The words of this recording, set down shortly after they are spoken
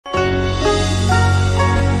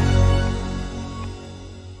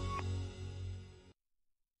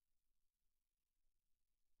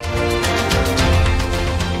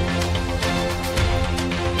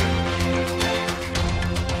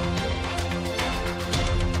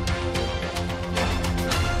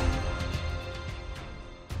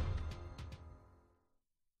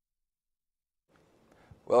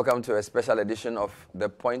Welcome to a special edition of The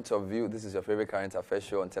Point of View. This is your favorite current affairs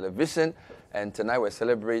show on television. And tonight we're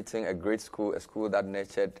celebrating a great school, a school that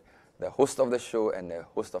nurtured the host of the show and a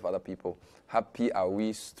host of other people. Happy are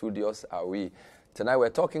we, studious are we. Tonight we're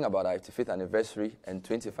talking about our 85th anniversary and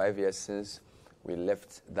 25 years since we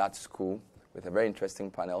left that school with a very interesting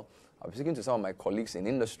panel. I'll be speaking to some of my colleagues in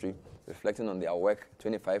industry, reflecting on their work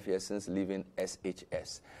 25 years since leaving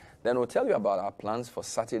SHS. Then we'll tell you about our plans for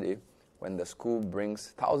Saturday, when the school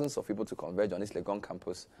brings thousands of people to converge on its Legon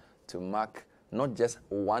campus to mark not just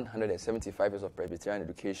 175 years of Presbyterian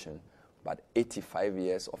education, but 85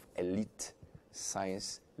 years of elite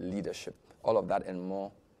science leadership. All of that and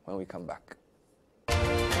more when we come back.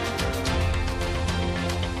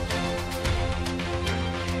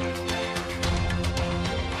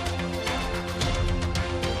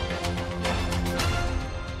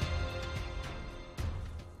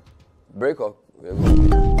 Break up.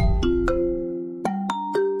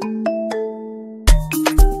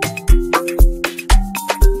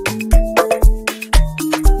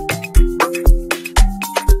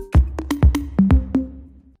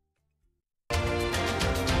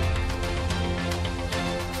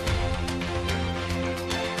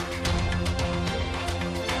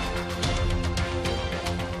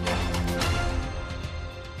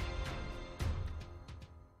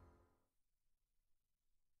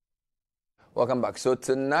 Welcome back. So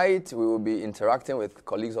tonight we will be interacting with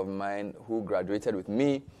colleagues of mine who graduated with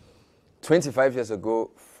me 25 years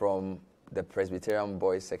ago from the Presbyterian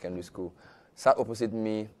Boys Secondary School. Sat opposite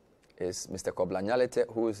me is Mr. Kobla Nyalete,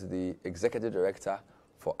 who is the Executive Director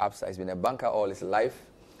for APSA. He's been a banker all his life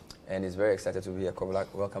and is very excited to be here. Kobla,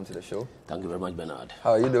 welcome to the show. Thank you very much, Bernard.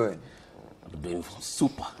 How are you doing? I'm doing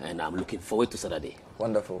super, and I'm looking forward to Saturday.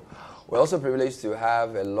 Wonderful. We're also privileged to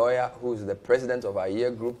have a lawyer who is the president of our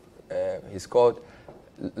year group. He's called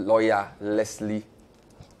Lawyer Leslie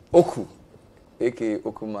Oku, a.k.a.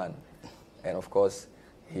 Okuman. And of course,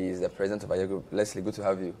 he is the president of our year group. Leslie, good to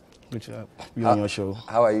have you. Good to have you on your show.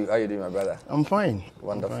 How are you? How are you doing, my brother? I'm fine.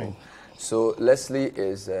 Wonderful. I'm fine. So Leslie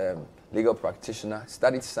is a legal practitioner,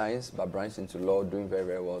 studied science, but branched into law, doing very,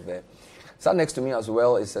 very well there. Sat next to me as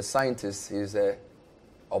well is a scientist. He's a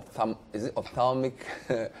ophthalmic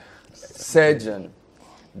surgeon,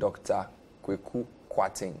 Dr. Kweku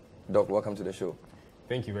Kwating. Doc, welcome to the show.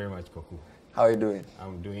 Thank you very much, Koku. How are you doing?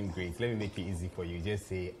 I'm doing great. Let me make it easy for you. Just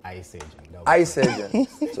say eye surgeon. Eye surgeon.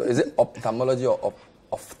 So is it ophthalmology or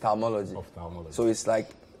ophthalmology? Ophthalmology. So it's like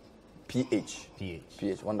PH.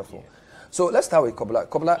 PH. Wonderful. Yeah. So let's start with Kobla.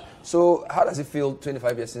 Kobla, so how does it feel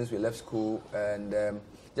 25 years since we left school? And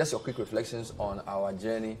just your quick reflections on our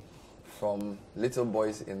journey from little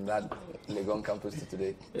boys in that Legon campus to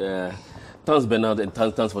today. Yeah, thanks, Bernard, and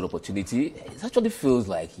thanks for the opportunity. It actually feels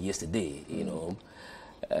like yesterday,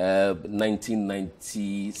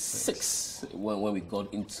 1996, when we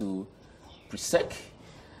got into PRESEC,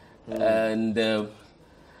 and then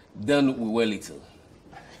we were little.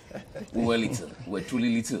 We were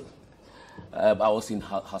truly little. I was in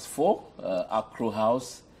House 4, Accro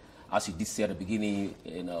House. As you did say at the beginning,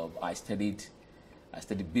 I studied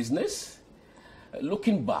business.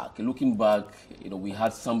 Looking back, we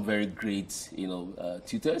had some very great,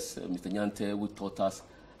 tutors. Mr. Nyante, who taught us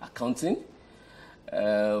accounting.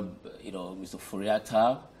 Mr.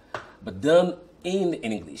 Furiata. But then in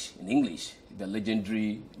English, the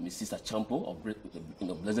legendary Mrs. Achampo of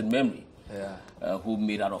blessed memory, who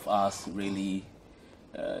made out of us really,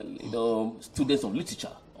 students of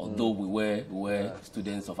literature. Although we were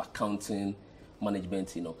students of accounting,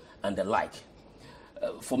 management, and the like.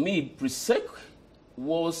 For me, PRESEC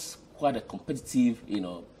was quite a competitive,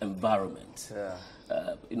 environment.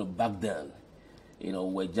 Back then,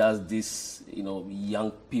 we're just these,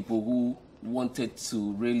 young people who wanted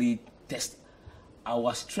to really test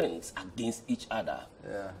our strengths against each other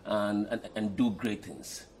and do great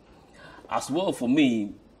things. As well, for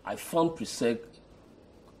me, I found PRESEC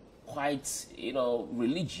quite,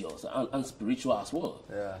 religious and spiritual as well.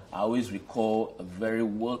 I always recall a very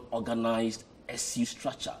well-organized SU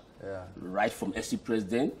structure, right from SU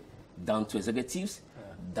president down to executives,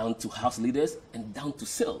 down to house leaders, and down to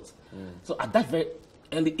sales. So at that very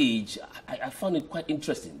early age, I found it quite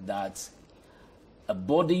interesting that a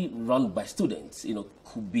body run by students,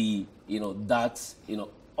 could be, that,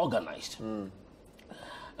 organized.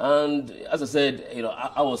 And as I said,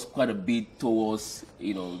 I was quite a bit towards,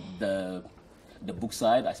 the book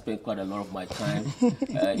side. I spent quite a lot of my time,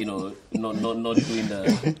 not doing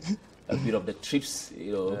a bit of the trips,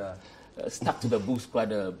 stuck to the books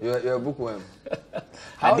quite a... You're a bookworm.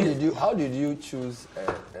 How did you choose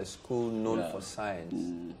a school known for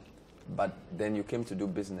science, but then you came to do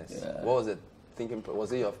business? What was it? thinking?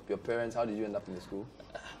 Was it your parents? How did you end up in the school?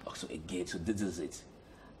 Also, again, so this is it.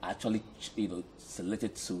 I actually,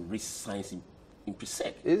 selected to read science in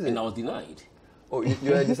PRESEC, and I was denied. Oh,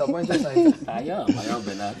 you're a disappointed scientist. I am,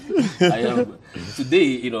 Bernard. I am.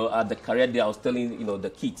 Today, at the career day, I was telling, the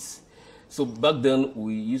kids. So back then,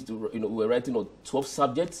 we used to, we were writing 12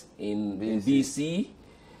 subjects in BC.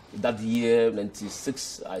 That year,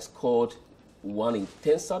 96, I scored 1 in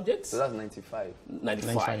 10 subjects. So that's 95.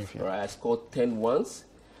 95, yeah. right? I scored 10 once.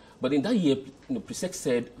 But in that year, PRESEC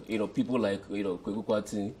said, people like, Kweku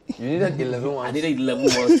Kwati. You needed 11 ones. I needed 11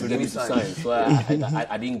 ones to get into science, so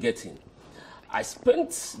I didn't get in. I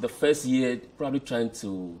spent the first year probably trying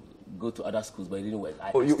to go to other schools, but it didn't work.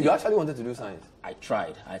 You actually wanted to do science? I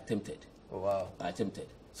tried. I attempted. Oh, wow. I attempted.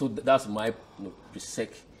 So that's my PRESEC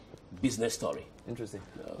business story. Interesting.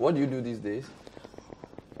 What do you do these days?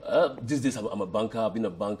 These days, I'm a banker. I've been a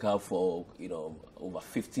banker for, over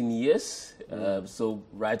 15 years. So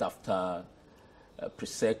right after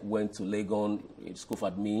PRESEC, went to Legon, School for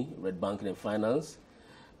Admin, read banking and finance,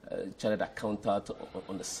 chartered accountant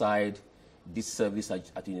on the side, did service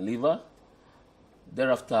at Unilever.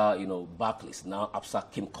 Thereafter, Barclays, now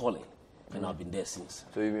APSA came calling, and I've been there since.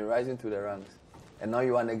 So you've been rising through the ranks, and now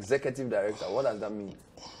you are an executive director. What does that mean?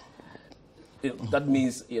 That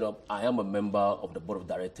means, I am a member of the board of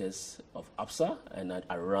directors of APSA, and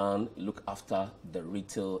I look after the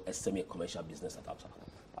retail, SME, and commercial business at APSA.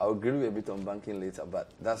 I'll grill you a bit on banking later,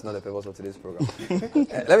 but that's not the purpose of today's program.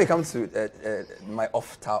 Let me come to my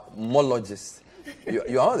ophthalmologist.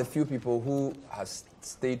 You are one of the few people who has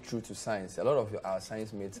stayed true to science. A lot of our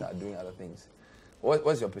science mates are doing other things.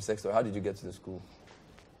 What's your PRESEC story? How did you get to the school?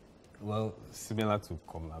 Well, similar to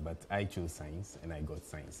Komla, but I chose science and I got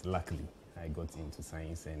science. Luckily, I got into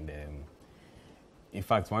science, and in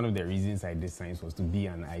fact, one of the reasons I did science was to be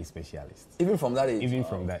an eye specialist. Even from that age? Even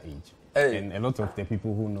from that age. Hey. And a lot of the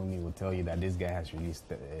people who know me will tell you that this guy has really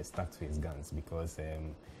stuck to his guns, because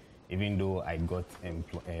even though I got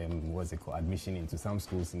admission into some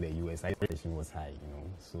schools in the US, education was high,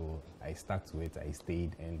 So I stuck to it, I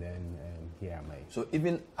stayed, and then here am I. So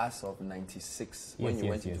even as of 96, when you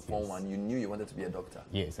went into Form 1, you knew you wanted to be a doctor?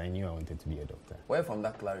 Yes, I knew I wanted to be a doctor. Where from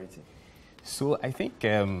that clarity? So I think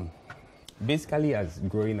basically, as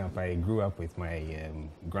growing up, I grew up with my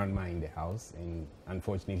grandma in the house, and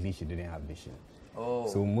unfortunately, she didn't have vision. Oh.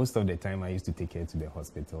 So most of the time, I used to take her to the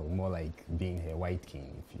hospital, more like being her white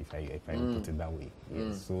king, if I put it that way.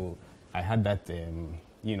 Yes. So I had that,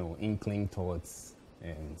 inkling towards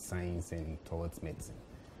science and towards medicine.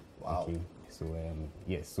 Wow. Okay. So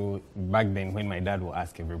yes. So back then, when my dad would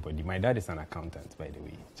ask everybody, my dad is an accountant, by the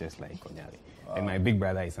way, just like Konyale. Wow. And my big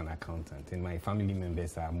brother is an accountant, and my family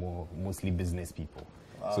members are mostly business people.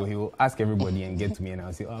 Wow. So he will ask everybody and get to me, and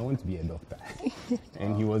I'll say, I want to be a doctor.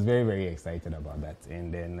 And he was very, very excited about that.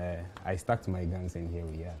 And then I stuck to my guns, and here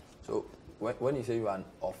we are. So when you say you are an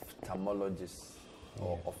ophthalmologist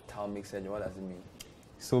or ophthalmic surgeon, what does it mean?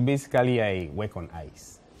 So basically, I work on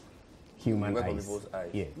eyes, human eyes. On people's eyes?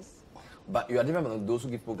 Yes. But you are different from those who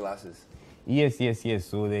give people glasses? Yes.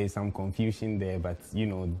 So there is some confusion there, but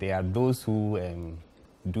there are those who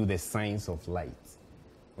do the science of light.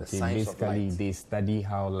 Okay, basically, they study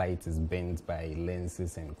how light is bent by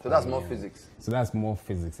lenses and. So that's more physics. So that's more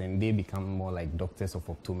physics, and they become more like doctors of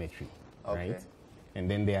optometry, right? And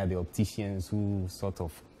then there are the opticians who sort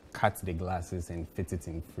of cut the glasses and fit it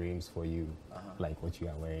in frames for you, like what you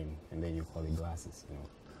are wearing, and then you call it glasses,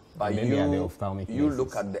 But and then the ophthalmic you lenses.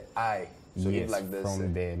 look at the eye. So yes, like this,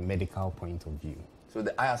 from the medical point of view. So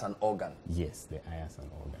the eye as an organ? Yes, the eye as an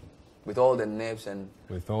organ. With all the nerves and...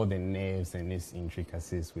 With all the nerves and its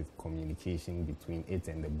intricacies with communication between it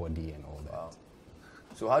and the body and all that. Wow.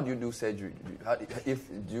 So how do you do surgery?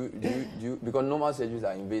 Because normal surgeries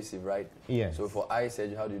are invasive, right? Yes. So for eye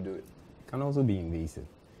surgery, how do you do it? It can also be invasive,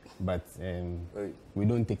 but we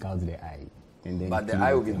don't take out the eye. And then but the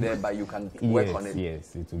eye will be there, but you can work on it.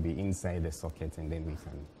 Yes, it will be inside the socket, and then we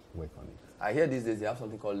can work on it. I hear these days they have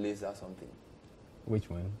something called laser something. Which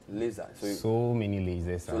one? Laser. So many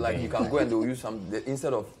lasers. So like you can go and they'll use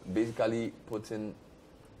instead of basically putting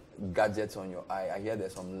gadgets on your eye, I hear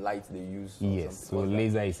there's some light they use. Yes, so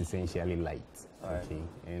laser is essentially light. Right. Okay,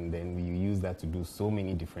 and then we use that to do so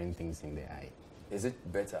many different things in the eye. Is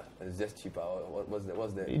it better? Is it just cheaper?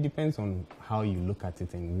 What's the? It depends on how you look at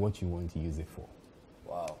it and what you want to use it for.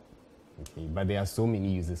 Wow. Okay, but there are so many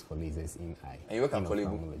uses for lasers in eye. And you work at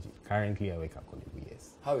Kolebu? Currently, I work at Kolebu,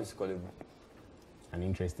 yes. How is Kolebu? An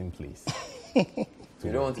interesting place.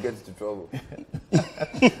 You don't want to get into trouble.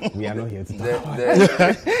 We are not here to talk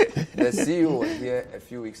the CEO was here a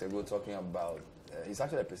few weeks ago talking about He's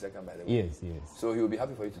actually a PRESEC, by the way. Yes, yes. So he will be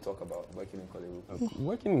happy for you to talk about working in Kolebu.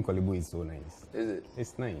 Working in Kolebu is so nice. Is it?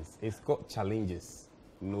 It's nice. It's got challenges,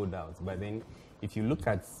 no doubt. But then, if you look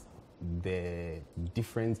at the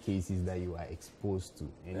different cases that you are exposed to,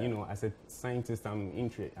 and you know, as a scientist, I'm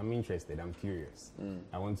interested. I'm curious.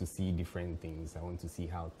 I want to see different things. I want to see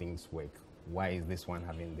how things work. Why is this one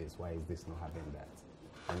having this? Why is this not having that?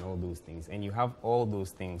 And all those things. And you have all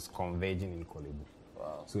those things converging in Kolebu.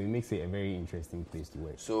 Wow. So it makes it a very interesting place to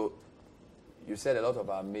work. So you said a lot of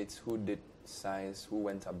our mates who did science, who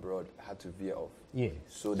went abroad, had to veer off. Yeah.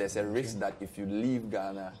 So there's a risk that if you leave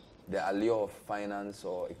Ghana, the allure of finance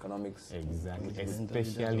or economics. Exactly.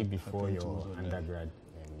 Especially before your undergrad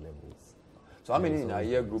levels. So how many in our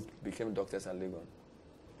year group became doctors at Legon?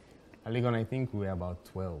 At Legon, I think we're about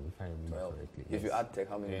 12, if I remember 12. correctly. If you add tech,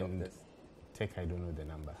 how many And doctors? Tech, I don't know the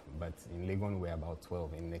number, but in Legon we're about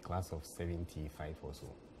 12 in the class of 75 or so.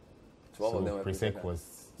 12 of them were PRESEC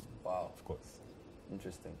was, wow, of course.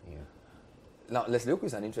 interesting. Yeah. Now, Leslie Oku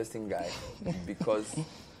is an interesting guy because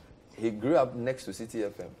he grew up next to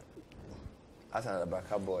CTFM as an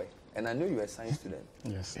Abaka boy, and I know you were a science student.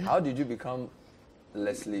 Yes. How did you become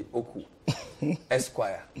Leslie Oku,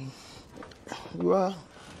 Esquire? Well,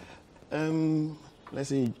 let's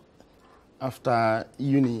say after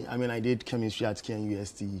uni, I did chemistry at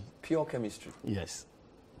KNUST. Pure chemistry. Yes.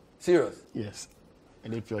 Serious? Yes. I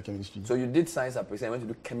did pure chemistry. So you did science at PRESEC and went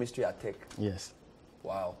to do chemistry at Tech? Yes.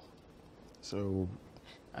 Wow. So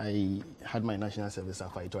I had my national service at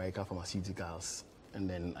Ika Pharmaceuticals, and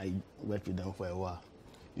then I worked with them for a while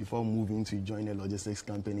before moving to join a logistics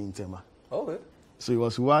company in Tema. Okay. So it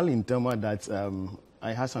was while in Tema that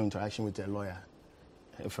I had some interaction with a lawyer,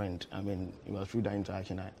 a friend. It was through that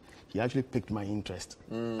interaction he actually picked my interest.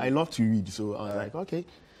 I love to read, so I was like, okay,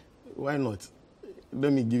 why not?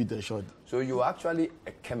 Let me give it a shot. So you were actually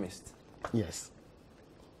a chemist? Yes.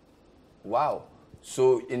 Wow.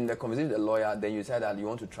 So in the conversation with the lawyer, then you said that you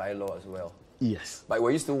want to try law as well? Yes. But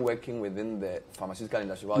were you still working within the pharmaceutical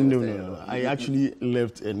industry? While No. I actually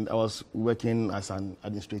left and I was working as an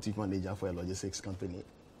administrative manager for a logistics company.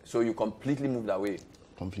 So you completely moved away?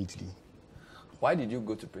 Completely. Why did you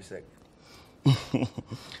go to PRESEC?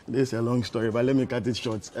 This is a long story, but let me cut it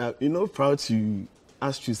short. Proud to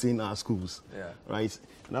us choosing in our schools, right?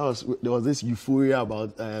 There was this euphoria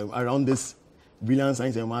about around this brilliant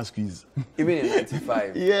science and maths quiz. Even in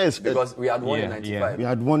 95? Yes. Because we had one in 95. Yeah. We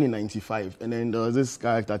had one in 95. And then there was this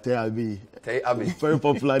character, Tay Abbey. Very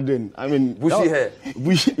popular then. Bushy hair.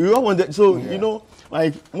 We all wanted, so,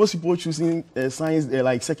 most people choosing science,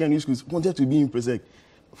 like secondary schools, wanted to be in PRESEC.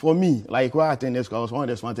 For me, where I attended school, I was one of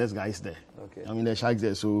the smartest guys there. Okay. The sharks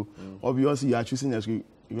there. So, obviously, you are choosing a school,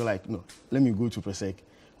 you're like, no, let me go to PRESEC.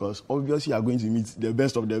 Because obviously, you are going to meet the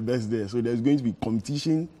best of the best there. So, there's going to be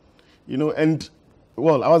competition, and,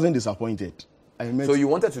 well, I wasn't disappointed. So, you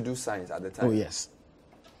wanted to do science at the time? Oh, yes.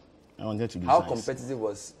 I wanted to do How science. competitive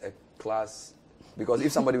was a class? Because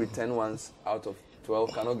if somebody with 10 ones out of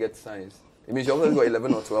 12 cannot get science, it means you always got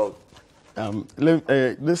 11 or 12.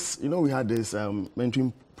 We had this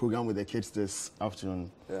mentoring program with the kids this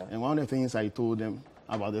afternoon. Yeah. And one of the things I told them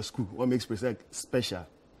about the school, what makes PRESEC special,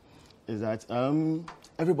 is that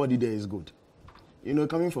everybody there is good.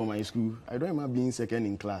 Coming from my school, I don't remember being second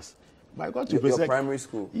in class. But I got to PRESEC. Your primary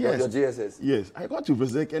school? Yes. Your GSS? Yes. I got to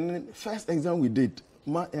PRESEC, and then first exam we did,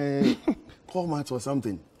 core maths or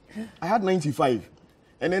something. I had 95.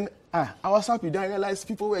 And then I was happy. Then I realized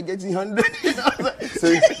people were getting 100. So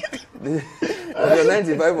your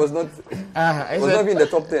 95 was not not in the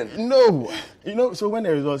top 10? No. So when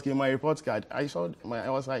the results came, my report card, I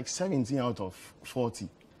was like 17 out of 40.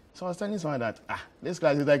 So I was telling someone that, this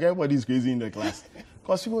class is like everybody's crazy in the class.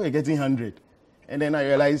 Because people were getting 100. And then I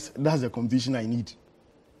realized that's the competition I need.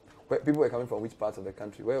 People were coming from which parts of the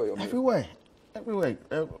country? Where were your Everywhere.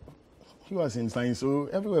 He was in science, so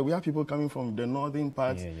everywhere. We have people coming from the northern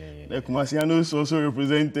parts. The Kumasianos also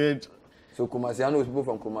represented. So Kumasianos, people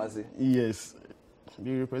from Kumasi? Yes.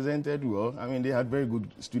 They represented well. They had very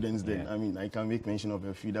good students then. I can make mention of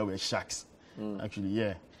a few that were sharks, actually,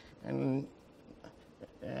 yeah. And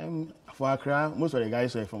for Accra, most of the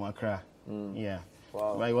guys were from Accra. Yeah.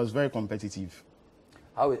 Wow. But it was very competitive.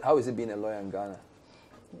 How is it being a lawyer in Ghana?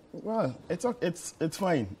 Well, it's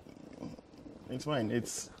fine. It's fine.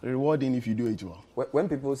 It's rewarding if you do it well. When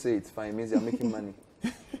people say it's fine, it means you're making money.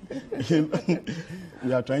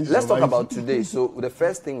 We are trying to Let's survive. talk about today. So the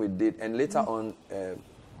first thing we did, and later on,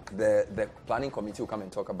 the planning committee will come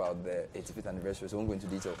and talk about the 85th anniversary, so we won't go into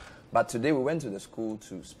detail. But today we went to the school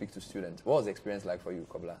to speak to students. What was the experience like for you,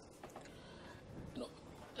 Kobla?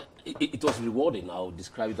 It was rewarding. I would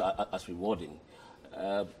describe it as rewarding.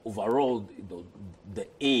 overall, the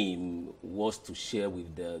aim was to share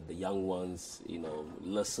with the young ones,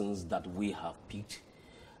 lessons that we have picked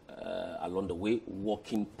along the way,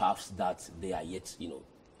 walking paths that they are yet,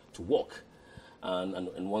 to walk.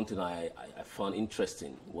 And one thing I found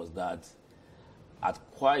interesting was that at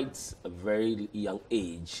quite a very young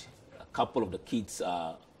age, a couple of the kids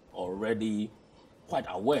are already quite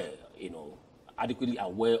aware, adequately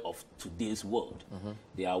aware of today's world.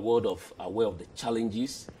 They are aware of the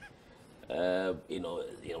challenges,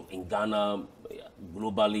 in Ghana,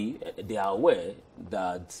 globally. They are aware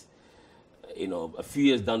that, a few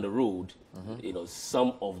years down the road,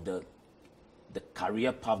 some of the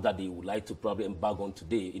career path that they would like to probably embark on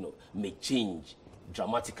today, may change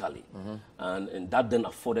dramatically. And that then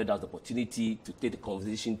afforded us the opportunity to take the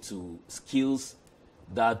conversation to skills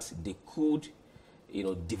that they could,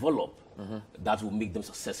 develop that will make them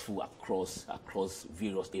successful across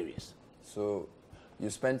various areas. So you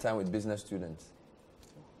spend time with business students?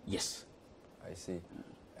 Yes. I see.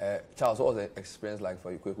 Charles, what was the experience like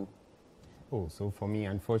for you, Kweku? Oh, so for me,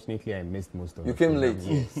 unfortunately, I missed most of it. You came late?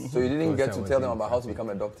 Yes. So you didn't get to tell them about how to become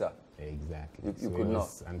a doctor? Exactly. You could not?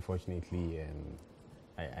 Unfortunately,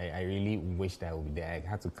 I really wished I would be there. I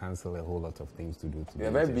had to cancel a whole lot of things to do. You're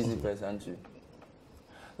a very busy person, aren't you?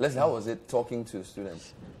 Leslie, how was it talking to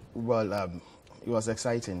students? Well, it was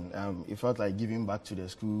exciting. It felt like giving back to the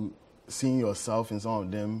school, seeing yourself in some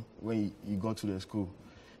of them when you got to the school.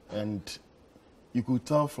 And you could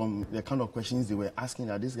tell from the kind of questions they were asking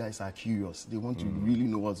that these guys are curious. They want to really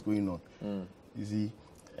know what's going on. You see?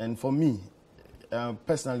 And for me,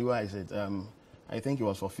 personally, what I said, I think it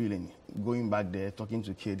was fulfilling. Going back there, talking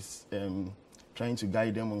to kids, trying to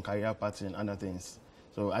guide them on career paths and other things.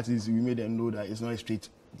 So at least we made them know that it's not a straight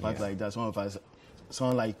path like that. Some of us,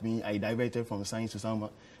 someone like me, I diverted from science to some,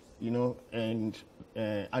 and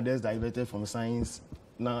others diverted from science.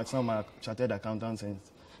 Now some are chartered accountants and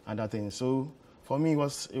other things. So for me, it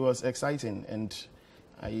was exciting, and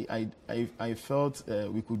I felt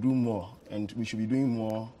we could do more, and we should be doing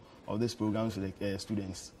more of these programs with the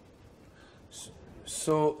students.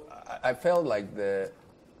 So I felt like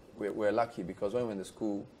we're lucky because when we were in the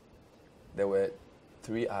school, there were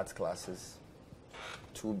 3 arts classes,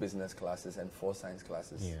 2 business classes, and 4 science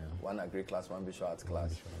classes. Yeah. 1 agri class, 1 visual arts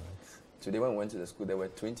class. Today when we went to the school, there were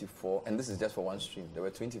 24, and this is just for 1 stream. There were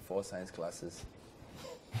 24 science classes,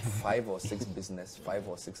 5 or 6 business, 5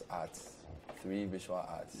 or 6 arts, 3 visual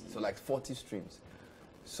arts. So like 40 streams.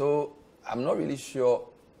 So I'm not really sure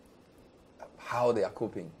how they are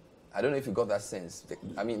coping. I don't know if you got that sense.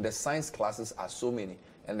 I mean, the science classes are so many,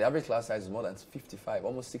 and the average class size is more than 55,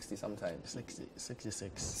 almost 60 sometimes.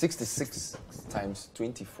 66. 66 times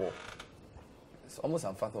 24. It's almost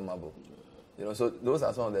unfathomable. So those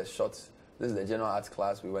are some of the shots. This is the general arts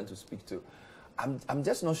class we went to speak to. I'm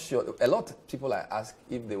just not sure. A lot of people I ask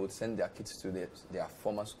if they would send their kids to their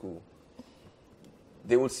former school.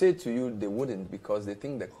 They would say to you they wouldn't because they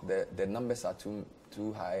think that the numbers are too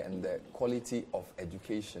high and the quality of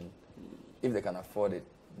education, if they can afford it,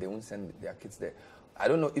 they won't send their kids there. I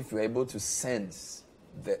don't know if you're able to sense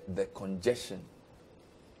the congestion.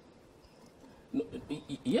 No,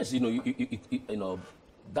 yes,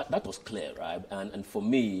 that was clear, right? And for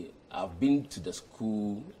me, I've been to the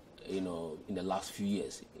school, in the last few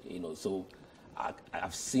years, so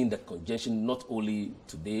I've seen the congestion not only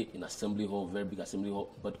today in Assembly Hall, very big Assembly Hall,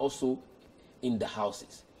 but also in the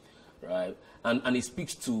houses, right? And it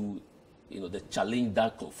speaks to, the challenge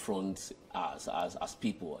that confronts us as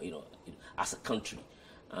people, as a country.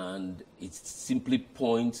 And it simply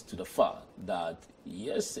points to the fact that,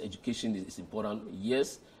 yes, education is important.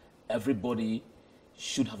 Yes, everybody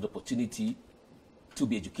should have the opportunity to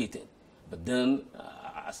be educated. But then,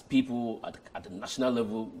 as people at the national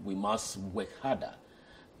level, we must work harder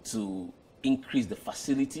to increase the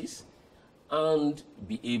facilities and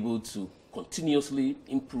be able to continuously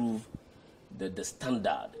improve the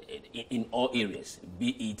standard in all areas, be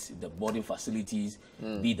it the boarding facilities,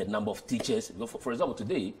 be it the number of teachers. For example,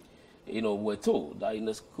 today, we're told that in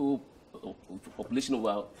the school population of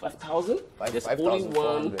about 5,000, there's only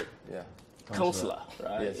one counselor,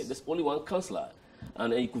 right? Yes. There's only one counselor.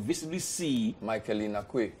 And you could visibly see Michael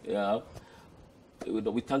Inakwe. Yeah.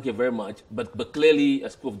 We thank you very much. But clearly, a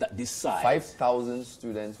school of this size. 5,000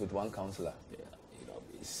 students with 1 counselor. Yeah,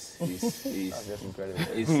 it's that's just incredible.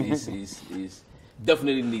 It's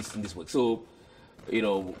definitely needs in this work. So,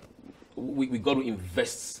 we got to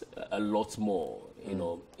invest a lot more,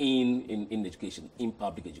 in education, in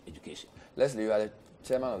public education. Leslie, you are the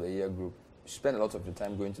chairman of the year group. You spend a lot of your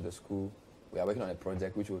time going to the school. We are working on a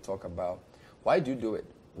project which we'll talk about. Why do you do it?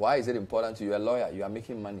 Why is it important to you? You're a lawyer, you are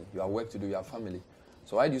making money, you have work to do, you have family.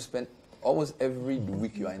 So why do you spend almost every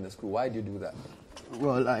week you are in the school? Why do you do that?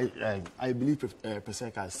 Well, I believe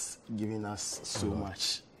PRESEC has given us so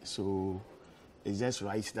much. So it's just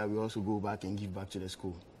right that we also go back and give back to the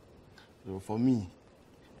school. So for me,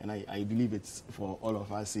 and I believe it's for all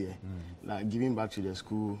of us here, like giving back to the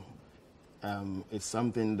school, it's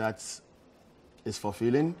something that is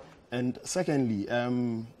fulfilling. And secondly,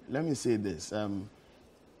 let me say this.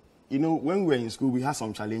 You know, when we were in school, we had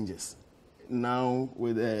some challenges. Now,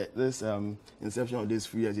 with this inception of this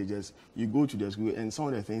free SHS, you go to the school and some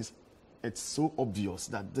of the things, it's so obvious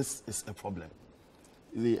that this is a problem.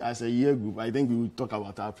 As a year group, I think we will talk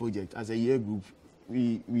about our project. As a year group,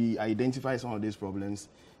 we identify some of these problems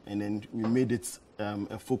and then we made it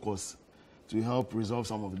a focus to help resolve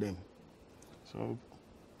some of them. So,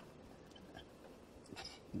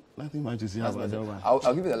 nothing much to say about that one.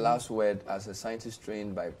 I'll give you the last word. As a scientist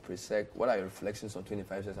trained by PRESEC, what are your reflections on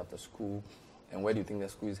 25 years after school, and where do you think the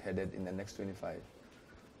school is headed in the next 25?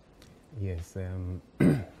 Yes,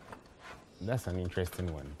 that's an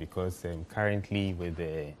interesting one because currently with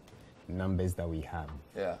the numbers that we have,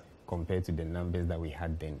 compared to the numbers that we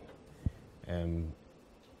had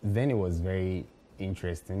then it was very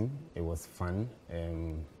interesting. It was fun.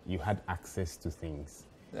 You had access to things.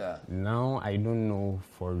 Yeah. Now I don't know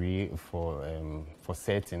for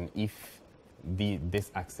certain if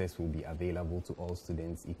this access will be available to all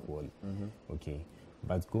students equally. Okay,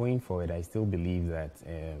 but going forward, I still believe that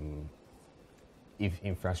if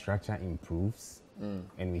infrastructure improves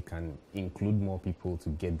and we can include more people to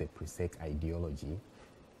get the PRESEC ideology,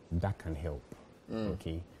 that can help.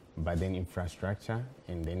 Okay, but then infrastructure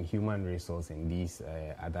and then human resource and these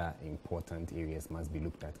other important areas must be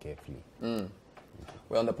looked at carefully.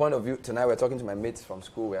 Well, on the point of view, tonight we're talking to my mates from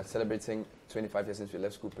school. We are celebrating 25 years since we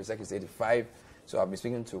left school. PRESEC is 85. So I've been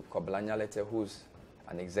speaking to Koblanya Lete, who's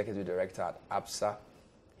an executive director at APSA.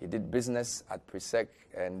 He did business at PRESEC,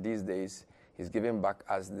 and these days he's giving back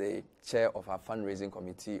as the chair of our fundraising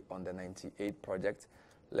committee on the 98 project.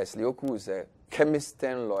 Leslie Oku is a chemist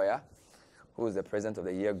turned lawyer, who is the president of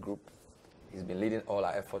the year group. He's been leading all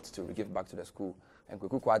our efforts to give back to the school. And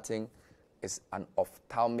Kweku Kwating is an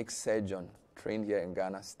ophthalmic surgeon trained here in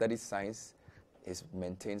Ghana, studies science, is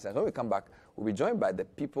maintained science. When we come back, we'll be joined by the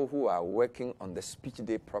people who are working on the speech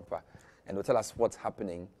day proper, and they'll tell us what's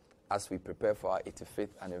happening as we prepare for our 85th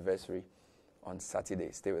anniversary on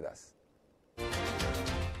Saturday. Stay with us.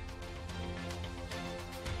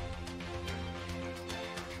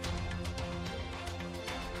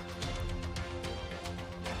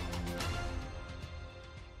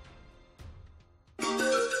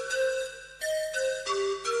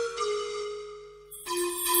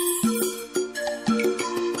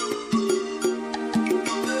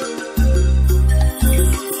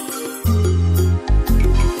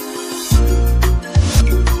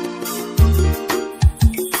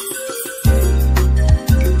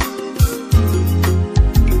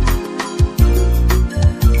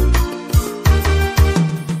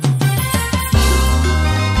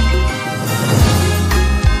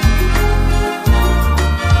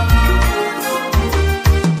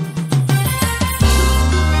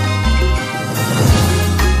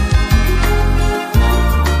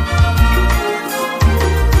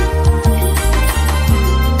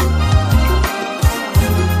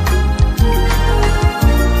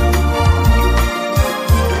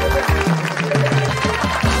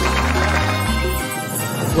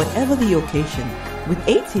 Whatever the occasion, with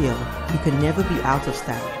ATL, you can never be out of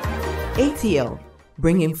style. ATL,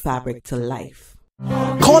 bringing fabric to life.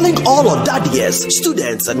 Calling all Odadiers,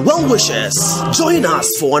 students and well-wishers. Join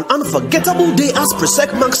us for an unforgettable day as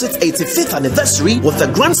PRESEC marks its 85th anniversary with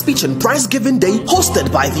a grand speech and prize-giving day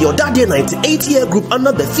hosted by the Odadier 98-year group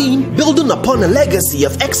under the theme Building Upon a Legacy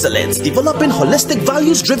of Excellence, Developing Holistic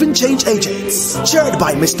Values-Driven Change Agents. Chaired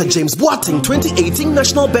by Mr. James Boateng, 2018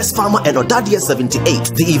 National Best Farmer and Odadier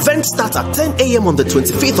 78. The event starts at 10 a.m. on the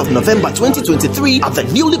 25th of November 2023 at the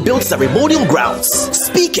newly built ceremonial grounds.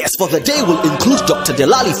 Speakers for the day will include Dr.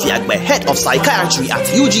 Delali Fiagbe, Head of Psychiatry at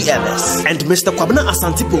UGMS, and Mr. Kwabena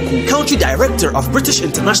Asantipoku, Country Director of British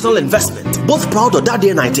International Investment, both proud of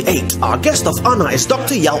Odadier 98. Our guest of honor is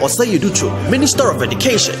Dr. Yao Osei-Uducho, Minister of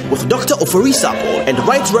Education, with Dr. Ofori Sapol and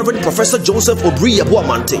Right Reverend Professor Joseph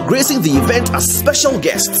Obri-Yabuamante gracing the event as special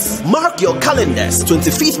guests. Mark your calendars,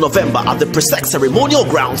 25th November at the PRESEC ceremonial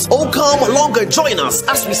grounds. Oh, come along and join us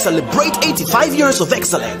as we celebrate 85 years of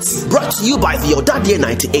excellence. Brought to you by the Odadier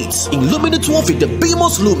 98, Illuminator with the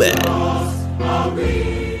Bemos Lumen.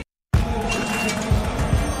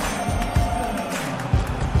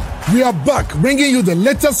 We are back, bringing you the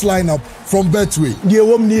latest lineup from Betway.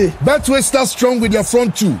 Betway starts strong with your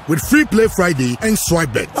front two, with free play Friday and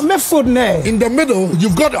swipe bet. In the middle,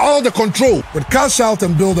 you've got all the control with cash out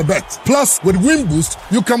and build a bet. Plus, with Win Boost,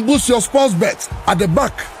 you can boost your sports bet. At the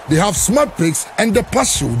back, they have smart picks and the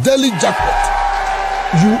partial daily jackpot.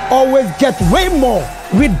 You always get way more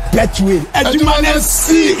with Betway. This advert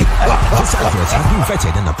has been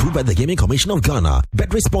vetted and approved by the Gaming Commission of Ghana.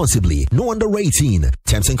 Bet responsibly. No under 18.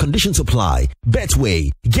 Terms and conditions apply.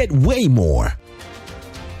 Betway. Get way more.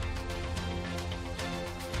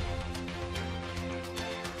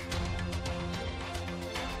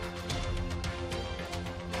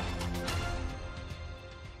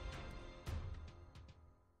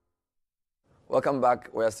 Welcome back.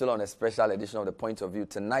 We are still on a special edition of The Point of View.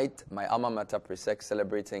 Tonight, my alma mater, PRESEC,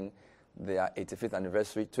 celebrating their 85th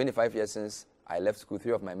anniversary. 25 years since I left school.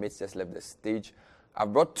 3 of my mates just left the stage.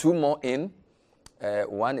 I've brought 2 more in.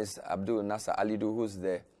 One is Abdul Nasser Alidu, who's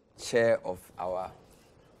the chair of our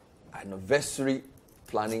anniversary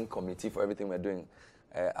planning committee for everything we're doing.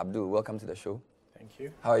 Abdul, welcome to the show. Thank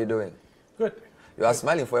you. How are you doing? Good. You are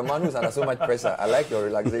smiling for a man who's under so much pressure. I like your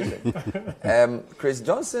relaxation. Chris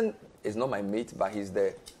Johnson is not my mate, but he's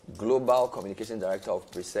the Global Communication Director of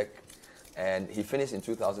PRESEC, and he finished in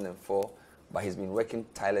 2004, but he's been working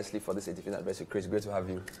tirelessly for this 85th anniversary. Chris, great to have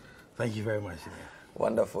you. Thank you very much.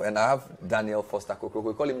 Wonderful. And I have Daniel Foster Kokoko.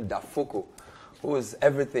 We call him Dafoko, who is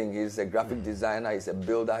everything. He's a graphic designer, he's a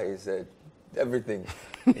builder, he's everything.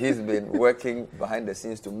 He's been working behind the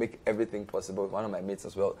scenes to make everything possible. One of my mates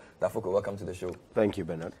as well. Dafoko, welcome to the show. Thank you,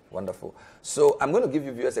 Bernard. Wonderful. So I'm going to give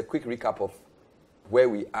you viewers a quick recap of where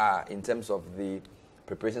we are in terms of the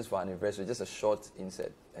preparations for our anniversary. Just a short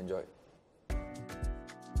insert. Enjoy.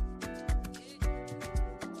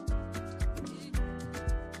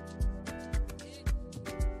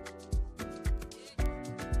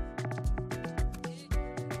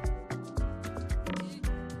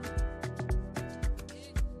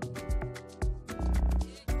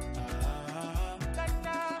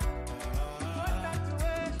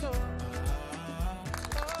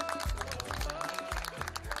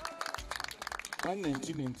 When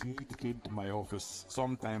 1998 came to my office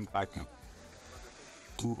sometime back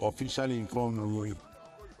to officially inform me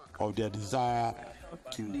of their desire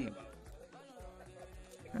to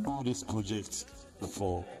do this project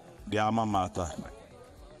for the alma mater,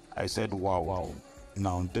 I said, wow,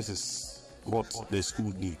 now this is what the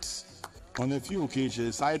school needs. On a few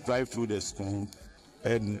occasions, I drive through the school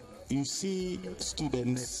and you see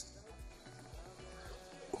students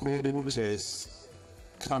holding chairs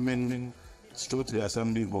coming straight to the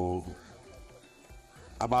assembly hall.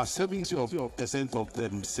 About 70% of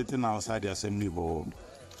them sitting outside the assembly hall.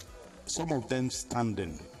 Some of them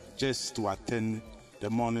standing just to attend the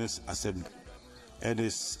morning's assembly. It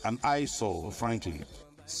is an eyesore, frankly.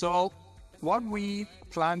 So, what we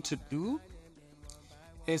plan to do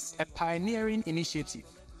is a pioneering initiative.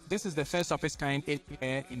 This is the first of its kind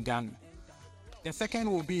here in Ghana. The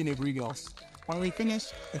second will be in Ebri Girls. When we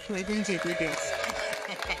finish, we're going to Ebri Girls.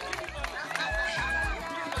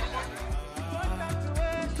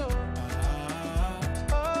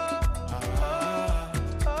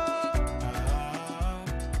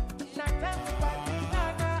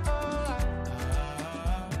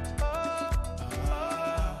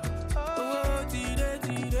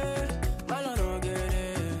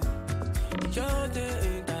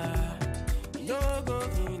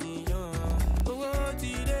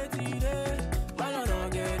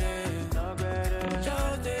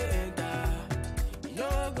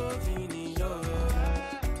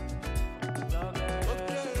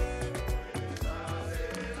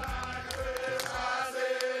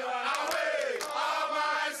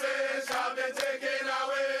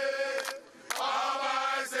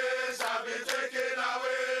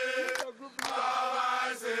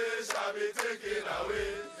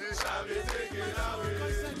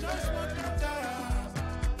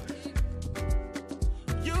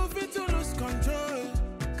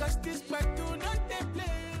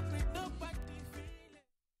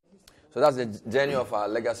 So that's the journey of our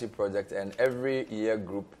legacy project, and every year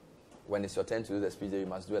group, when it's your turn to do the speech, you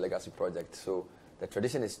must do a legacy project. So the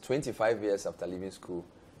tradition is 25 years after leaving school,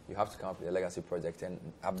 you have to come up with a legacy project, and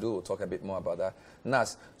Abdul will talk a bit more about that.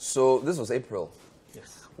 Nas, so this was April.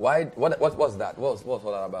 Yes. Why? What was that? What was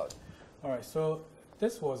all that about? All right, so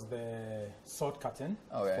this was the sword cutting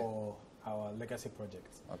for our legacy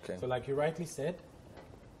project. Okay. So like you rightly said,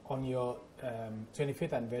 on your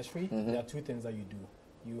 25th anniversary, there are 2 things that you do.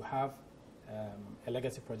 You have a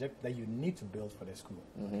legacy project that you need to build for the school.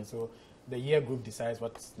 Okay, so the year group decides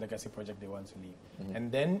what legacy project they want to leave.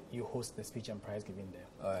 And then you host the speech and prize giving there.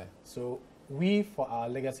 All right. So we, for our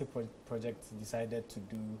legacy project, decided to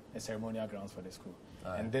do a ceremonial grounds for the school.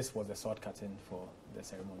 And this was the shortcutting for the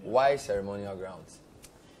ceremonial. Why ceremonial grounds?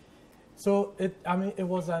 So it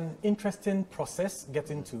was an interesting process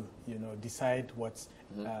getting to, decide what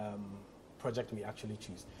project we actually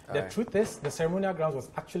choose. The truth is, the ceremonial grounds was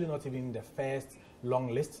actually not even the first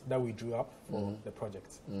long list that we drew up for the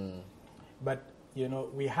project. But,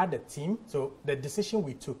 we had a team. So the decision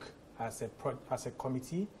we took as a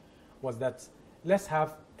committee was that let's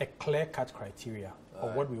have a clear-cut criteria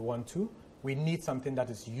of what we want to. We need something that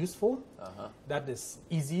is useful, that is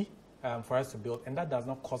easy for us to build, and that does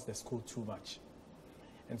not cost the school too much.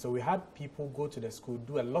 And so we had people go to the school,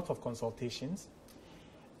 do a lot of consultations.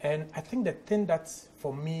 And I think the thing that,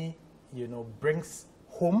 for me, brings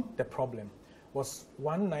home the problem was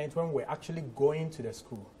one night when we were actually going to the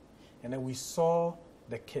school, and then we saw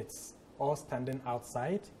the kids all standing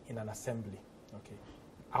outside in an assembly,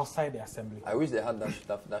 outside the assembly. I wish they had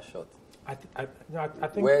that shot. I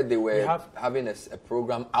think where they were having a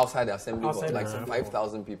program outside the assembly hall, like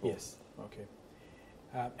 5,000 people. Yes,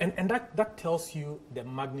 and that tells you the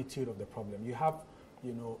magnitude of the problem. You have,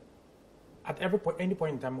 at any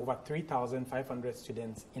point in time, over 3,500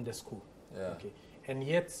 students in the school. And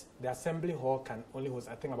yet the assembly hall can only host,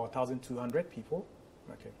 I think, about 1,200 people.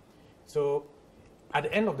 So at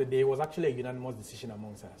the end of the day, it was actually a unanimous decision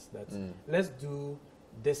amongst us that let's do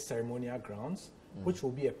this ceremonial grounds, which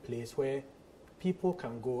will be a place where people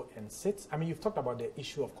can go and sit. I mean, you've talked about the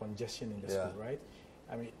issue of congestion in the school, right?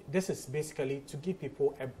 I mean, this is basically to give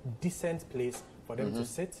people a decent place for them to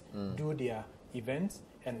sit, do their events,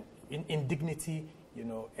 and in dignity,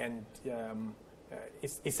 and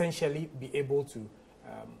essentially be able to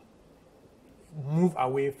move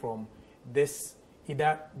away from this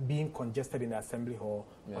either being congested in the assembly hall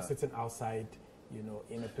or sitting outside,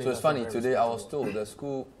 in a place. So it's funny, today I was told the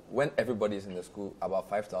school, when everybody is in the school, about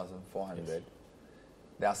 5,400,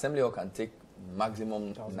 the assembly hall can take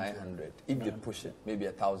maximum 900. If they push it, maybe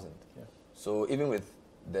 1,000. So even with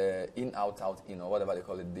the in-out, or whatever they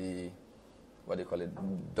call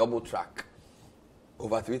it, double track,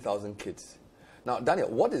 over 3,000 kids. Now,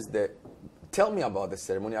 Daniel, tell me about the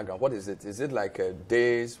ceremonial ground. What is it? Is it like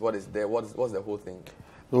days? What is there? What's the whole thing?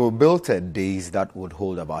 So we built a days that would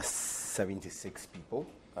hold about 76 people.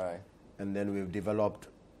 All right. And then we've developed,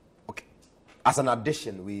 as an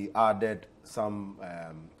addition, we added some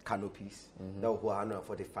canopies that will hold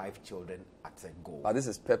 145 children at a go. But this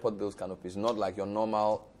is purpose-built canopies, not like your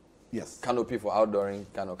normal canopy for outdooring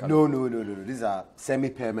kind of canopy. No. These are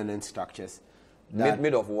semi-permanent structures.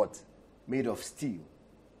 Made of what? Made of steel.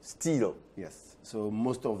 Steel? Yes. So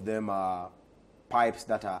most of them are pipes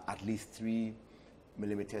that are at least 3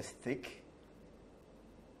 millimeters thick,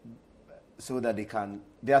 so that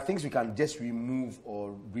there are things we can just remove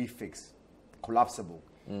or refix, collapsible.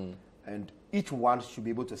 And each one should be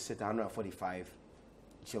able to sit 145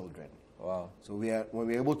 children. Wow. So when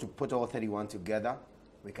we're able to put all 31 together,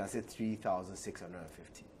 we can sit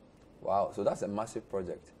 3,650. Wow, so that's a massive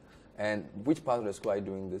project. And which part of the school are you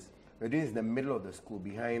doing this? We're doing this in the middle of the school,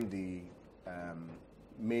 behind the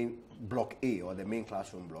main block A, or the main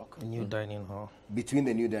classroom block. The new dining hall. Between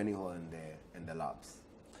the new dining hall and the labs.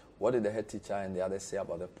 What did the head teacher and the others say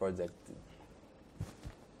about the project?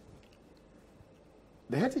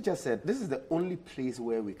 The head teacher said, this is the only place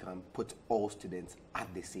where we can put all students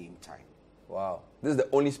at the same time. Wow. This is the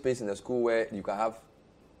only space in the school where you can have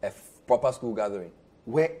a proper school gathering.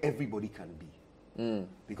 Where everybody can be.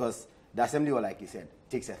 Because the assembly hall, like you said,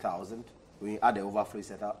 takes 1,000. When you add the overflow,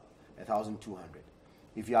 it's 1,200.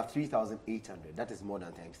 If you have 3,800, that is more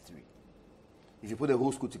than times 3. If you put the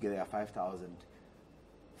whole school together, you have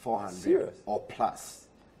 5,400 or plus.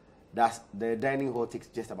 The dining hall takes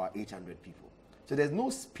just about 800 people. So there's no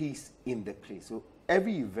space in the place. So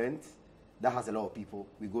every event that has a lot of people,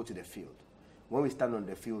 we go to the field. When we stand on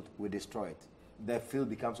the field, we destroy it. The field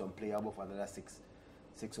becomes unplayable for another six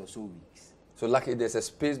or so weeks. So luckily there's a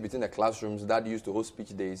space between the classrooms that used to host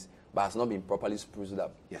speech days, but has not been properly spruced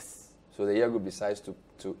up. Yes. So the year group decides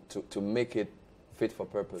to make it fit for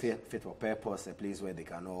purpose. Fit for purpose, a place where they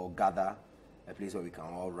can all gather, a place where we can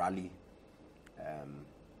all rally.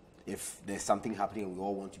 If there's something happening and we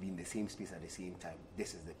all want to be in the same space at the same time,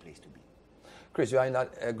 this is the place to be. Chris, you are in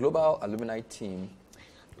a global alumni team.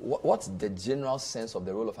 What's the general sense of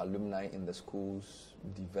the role of alumni in the school's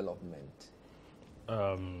development?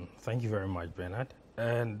 Thank you very much, Bernard.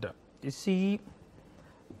 And you see,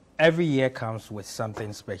 every year comes with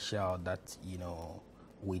something special that,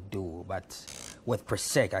 we do. But with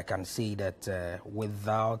PRESEC, I can say that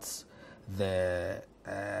without the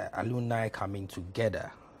alumni coming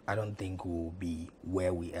together, I don't think we'll be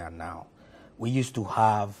where we are now. we used to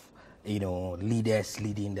have, leaders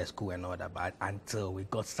leading the school and all that, but until we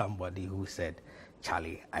got somebody who said,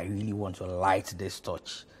 Charlie, I really want to light this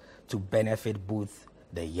torch to benefit both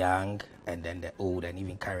the young and then the old and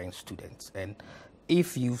even current students. And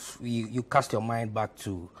if you cast your mind back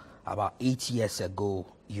to about 8 years ago,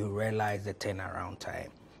 you realize the turnaround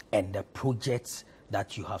time and the projects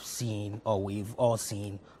that you have seen or we've all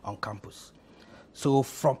seen on campus. So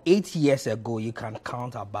from 8 years ago, you can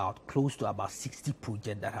count close to about 60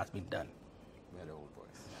 projects that has been done.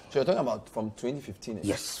 So you're talking about from 2015?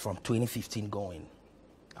 Yes, from 2015 going.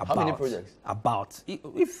 How many projects? About,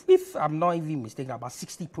 if I'm not even mistaken, about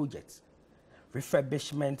 60 projects.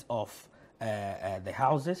 Refurbishment of the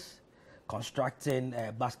houses, constructing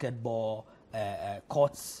basketball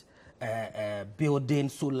courts, building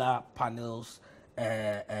solar panels,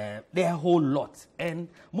 there are a whole lot. And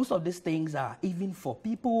most of these things are even for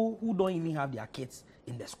people who don't even have their kids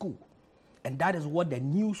in the school. And that is what the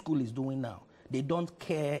new school is doing now. They don't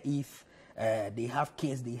care if they have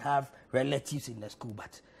kids, they have relatives in the school,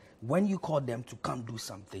 but when you call them to come do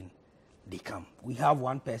something, they come. We have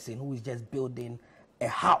one person who is just building a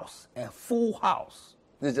house, a full house.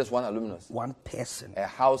 This is just one alumnus? One person. A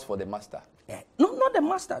house for the master? No, not the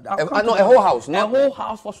master. A whole house. A whole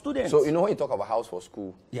house for students. So, when you talk about house for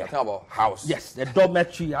school, you're talking about house. Yes, the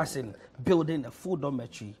dormitory, as in building a full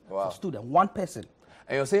dormitory for students. One person.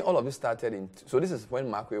 And you're saying all of this started in... So this is when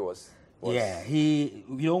Markway was... Yeah,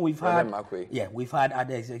 we've had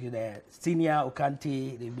other executives there. Senior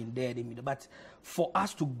Okante, they've been there, but for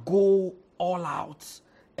us to go all out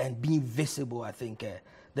and be visible, I think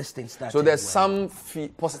this thing started. So there's some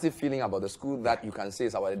positive feeling about the school that you can say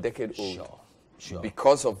is about a decade old. Sure.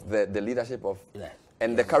 Because of the leadership of... Yeah.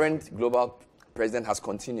 And the current global president has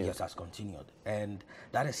continued. Yes, has continued. And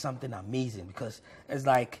that is something amazing because it's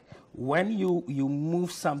like when you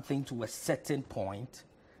move something to a certain point,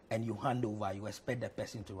 and you hand over, you expect the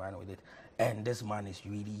person to run with it. And this man is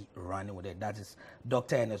really running with it. That is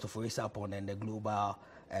Dr. Ernesto Forisapon and the global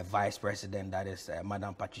vice president, that is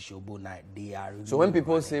Madam Patricia Obonai. They are really. So when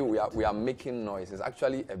people say we are making noise, it's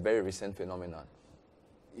actually a very recent phenomenon.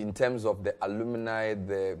 In terms of the alumni,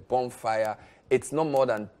 the bonfire, it's not more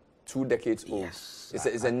than 2 decades old. Yes.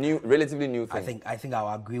 It's a relatively new thing. I think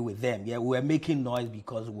I'll agree with them. Yeah, we're making noise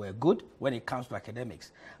because we're good when it comes to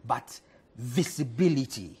academics. But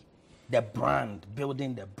visibility, the brand,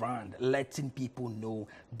 building the brand, letting people know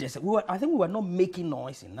this. I think we were not making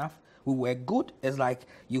noise enough. We were good. It's like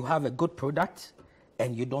you have a good product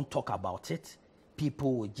and you don't talk about it.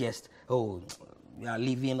 People will just, we are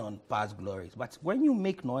living on past glories. But when you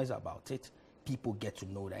make noise about it, people get to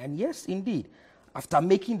know that. And yes, indeed, after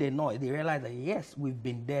making the noise, they realize that, yes, we've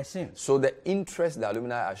been there since. So the interest the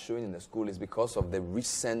alumni are showing in the school is because of the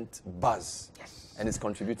recent buzz. Yes. And it's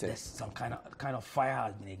contributing. There's some kind of fire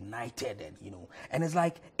has been ignited, and it's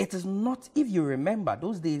like, it is not, if you remember,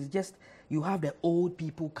 those days, just, you have the old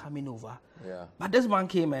people coming over. Yeah. But this one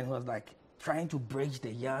came and was like, trying to bridge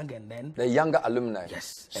the young and then... The younger alumni.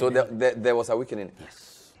 Yes. So there was a weakening.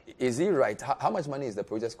 Yes. Is he right? How much money is the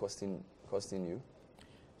project costing you?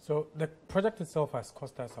 So the project itself has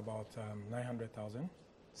cost us about 900,000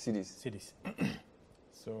 cedis.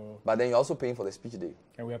 So, but then you're also paying for the speech day.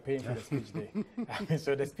 And we are paying for the speech day.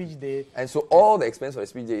 So the speech day. And so all the expense for the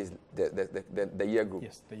speech day is the year group.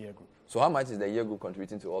 Yes, the year group. So how much is the year group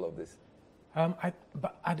contributing to all of this?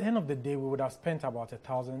 But at the end of the day, we would have spent about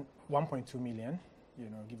 1.2 million,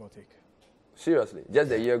 give or take. Seriously, just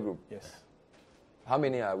the year group. Yes. How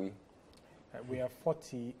many are we? We are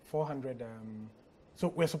 400. So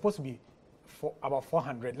we're supposed to be about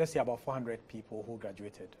 400. Let's say about 400 people who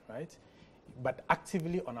graduated, right? But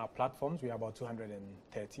actively on our platforms, we are about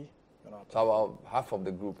 230 on our platforms. So about half of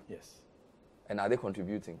the group? Yes. And are they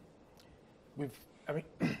contributing?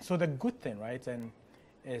 So the good thing, right,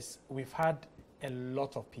 is we've had a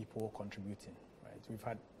lot of people contributing, right? We've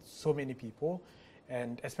had so many people,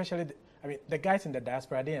 and especially, the guys in the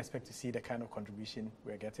diaspora, I didn't expect to see the kind of contribution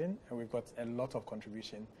we're getting, and we've got a lot of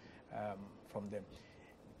contribution from them.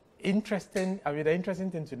 The interesting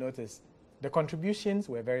thing to notice, the contributions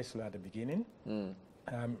were very slow at the beginning.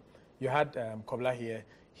 You had Kobla here.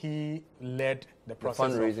 He led the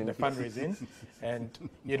process of the fundraising. And,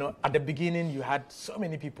 at the beginning, you had so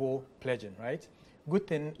many people pledging, right? Good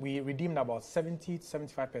thing, we redeemed about 70 to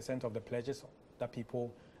 75% of the pledges that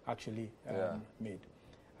people actually made.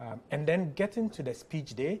 And then getting to the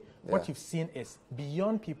speech day, what you've seen is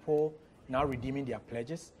beyond people now redeeming their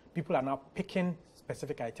pledges, people are now picking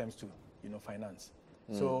specific items to, finance.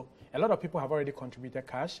 So a lot of people have already contributed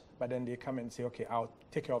cash, but then they come and say, okay, I'll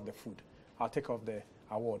take care of the food. I'll take care of the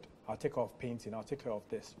award. I'll take care of painting. I'll take care of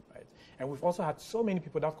this, right? And we've also had so many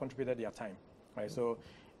people that have contributed their time, right? So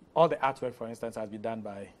all the artwork, for instance, has been done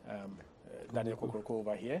by Daniel Kokoroko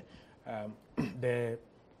over here. The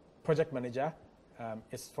project manager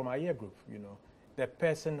is from our year group, you know. The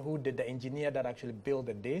person who did the engineer that actually built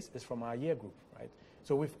the days is from our year group, right?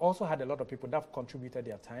 So we've also had a lot of people that have contributed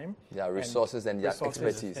their time. Their resources and their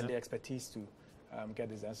expertise. And their expertise to get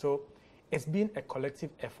this done. So it's been a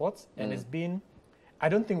collective effort, and it's been, I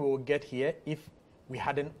don't think we will get here if we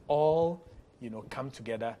hadn't all, you know, come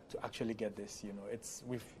together to actually get this. You know, it's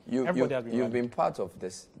you've been part of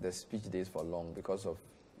the speech days for long because of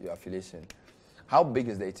your affiliation. How big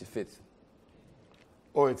is the 85th?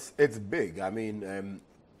 Oh, it's big. I mean,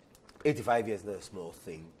 85 years is not a small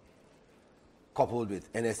thing. Coupled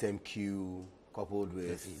with NSMQ, coupled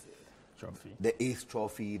with the 8th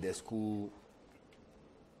trophy, the school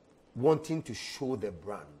wanting to show the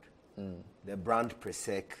brand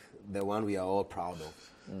PRESEC, the one we are all proud of.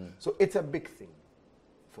 So it's a big thing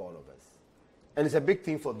for all of us. And it's a big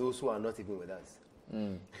thing for those who are not even with us.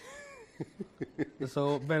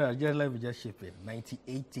 So, Bernard, just let me just ship it.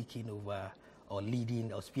 98 taking over or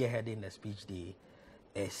leading or spearheading the speech day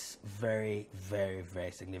is very, very,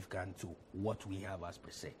 very significant to what we have as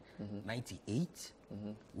PRESEC. 98,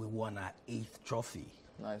 we won our 8th trophy.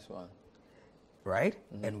 Nice one. Right?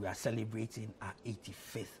 And we are celebrating our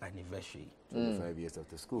 85th anniversary. 25 years of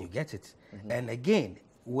the school. You get it? And again,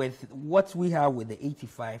 with what we have with the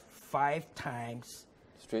 85, 5 times.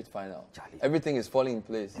 Straight final. Charlie. Everything is falling in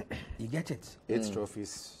place. You get it? 8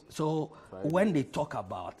 trophies. So when they talk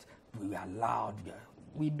about we are loud,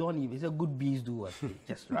 we don't even, it's a good bees do what they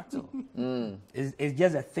just rattle. It's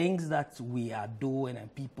just the things that we are doing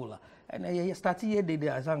and people are, and starting here, they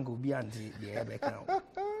are going to be anti the account.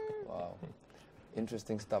 Wow.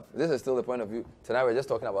 Interesting stuff. This is still the point of view. Tonight we're just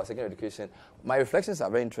talking about secondary education. My reflections are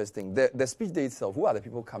very interesting. The speech day itself, who are the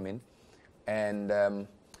people coming? And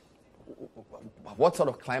what sort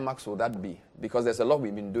of climax will that be? Because there's a lot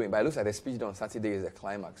we've been doing, but it looks like the speech day on Saturday is the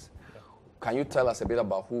climax. Can you tell us a bit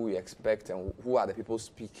about who we expect and who are the people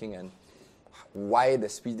speaking and why the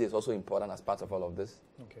speech day is also important as part of all of this?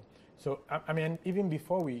 Okay. So, I mean, even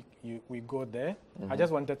before we go there, I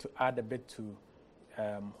just wanted to add a bit to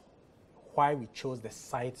why we chose the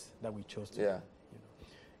site that we chose to. Yeah.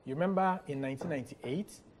 You remember in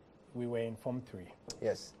 1998, we were in Form 3.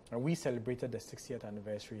 Yes. And we celebrated the 60th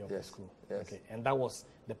anniversary of the school. Yes. Okay. And that was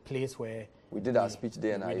the place where we did our speech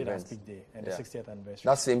day and our events. We did our speech day and the 60th anniversary.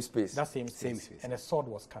 That same space. That same space. And the sword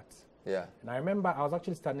was cut. Yeah. And I remember I was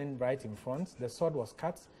actually standing right in front. The sword was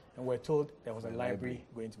cut, and we're told there was a library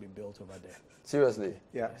going to be built over there. Seriously?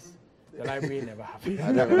 Yes. The library never happened.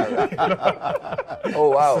 I don't remember that. Oh,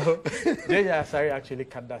 wow. So, J.J. Asari actually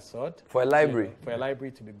cut that sword. For a library? You know, for a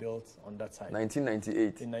library to be built on that side.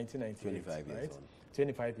 1998. In 1998. 25 years. Right?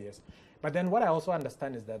 25 years. But then what I also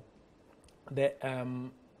understand is that the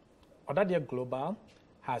Odadia Global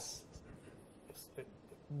has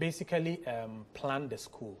basically planned the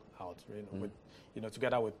school out, with,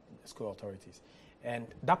 together with school authorities. And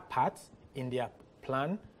that part in their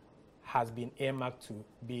plan has been earmarked to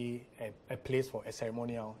be a place for a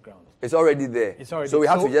ceremonial ground. It's already there. It's already so we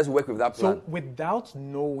have to just work with that plan. So without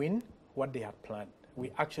knowing what they had planned,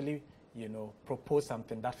 we actually, propose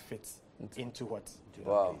something that fits into what.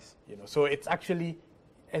 Wow. So it's actually,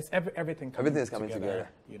 everything is coming together.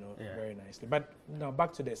 Very nicely. But now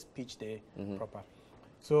back to the speech day proper.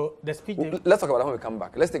 So the speech day. Let's talk about that when we come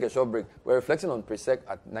back. Let's take a short break. We're reflecting on PRESEC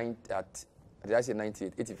did I say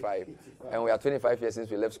 98, 85? And we are 25 years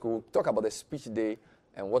since we left school. Talk about the speech day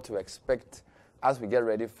and what to expect as we get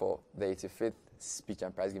ready for the 85th speech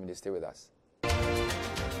and prize giving day. Stay with us.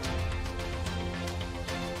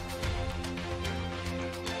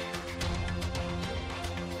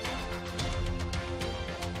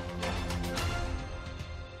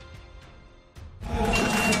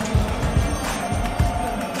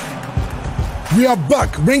 We are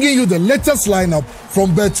back, bringing you the latest lineup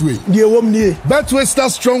from Betway. Betway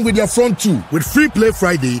starts strong with your front two, with Free Play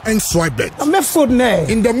Friday and Swipe Bet. In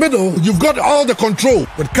the middle, you've got all the control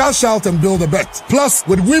with Cash Out and Build a Bet. Plus,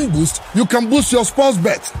 with Win Boost, you can boost your sports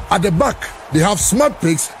bet. At the back, they have Smart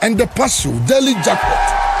Picks and the Partial Daily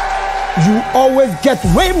Jackpot. You always get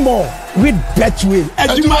way more with Betway. This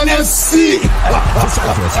advert has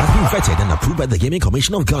been vetted and approved by the Gaming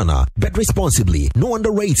Commission of Ghana. Bet responsibly. No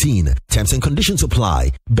under 18. Terms and conditions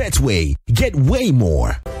apply. Betway. Get way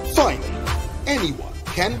more. Finally, anyone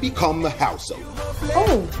can become a household.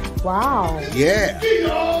 Oh, wow. Yeah.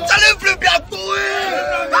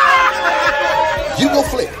 You go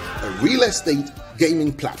Flip, a real estate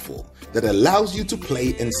gaming platform. that allows you to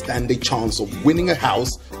play and stand a chance of winning a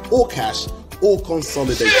house or cash or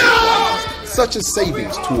consolidated prizes, such as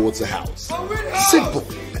savings towards a house. Simple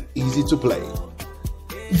and easy to play.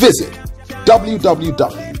 Visit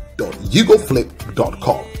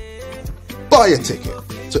www.yugoflip.com. Buy a ticket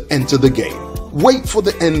to enter the game. Wait for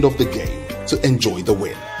the end of the game to enjoy the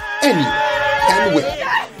win. Anyone can win.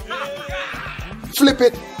 Flip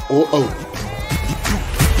it or own it.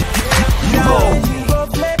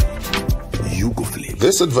 YugoFlip.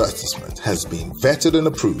 This advertisement has been vetted and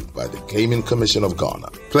approved by the Gaming Commission of Ghana.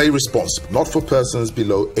 Play responsibly, not for persons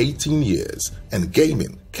below 18 years, and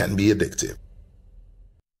gaming can be addictive.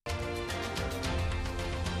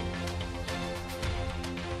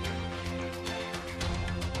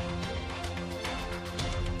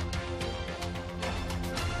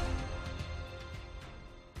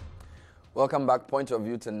 Welcome back. Point of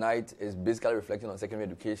View tonight is basically reflecting on secondary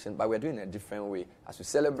education, but we're doing it a different way. As we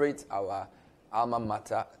celebrate our alma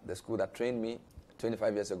mater, the school that trained me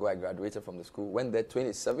 25 years ago, I graduated from the school. Went there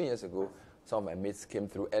 27 years ago. Some of my mates came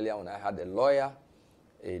through earlier when I had a lawyer,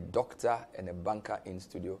 a doctor, and a banker in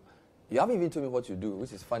studio. You haven't even told me what you do,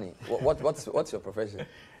 which is funny. What's your profession?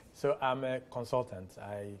 So I'm a consultant.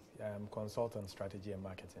 I consult on strategy and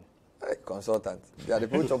marketing. Consultant. They are the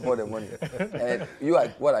people who chop all the money. And you are,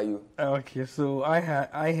 what are you? Okay, so I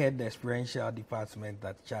had the experiential department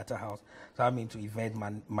at Charterhouse. So I'm into event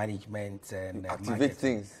management and activate marketing.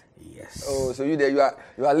 Things. Yes. Oh, so you are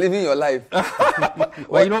living your life.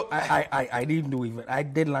 Well, you know, I didn't do even. I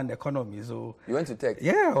did land economy. So you went to tech?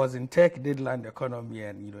 Yeah, I was in tech. Did land economy,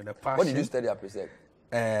 and you know the passion. What did you study at PRESEC?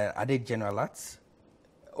 I did general arts.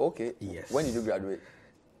 Okay. Yes. When did you graduate?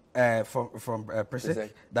 From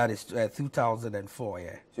PRESEC, that is 2004,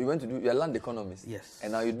 yeah. So you went to do your land economist? Yes.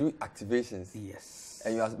 And now you do activations? Yes.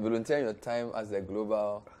 And you are volunteering your time as the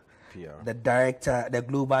global PR. The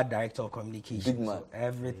global director of communications. Big man. So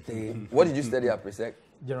everything. What did you study at PRESEC?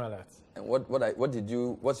 General arts. And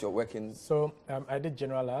what's your working? So I did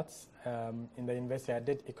general arts. In the university, I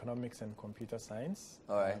did economics and computer science.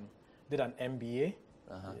 All right. Did an MBA,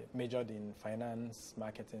 majored in finance,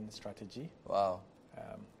 marketing, strategy. Wow.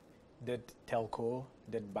 Did telco,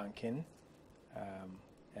 did banking,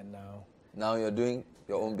 and now... Now you're doing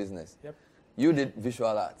your own business. Yep. You did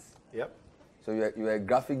visual arts. Yep. So you're a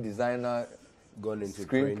graphic designer, gone into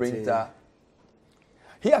screen printing. printer.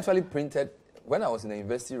 He actually printed, when I was in the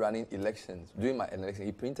university running elections, doing my election,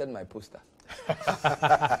 he printed my poster.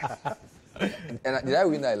 And did I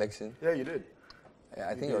win that election? Yeah, you did. Yeah,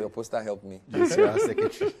 I think your poster helped me. Yes, you are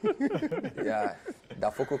secretary. Yeah, the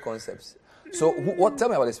focal concepts. So, tell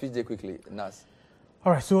me about the speech day quickly, Nas.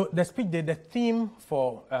 All right, so the speech day, the theme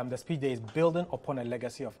for the speech day is building upon a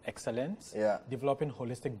legacy of excellence, developing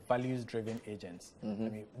holistic, values-driven agents. Mm-hmm. I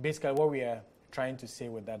mean, basically what we are trying to say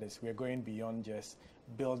with that is we're going beyond just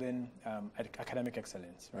building academic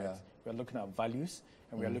excellence, right? Yeah. We're looking at values,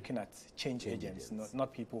 and we're looking at change agents,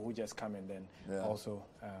 not people who just come and then also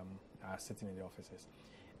are sitting in the offices.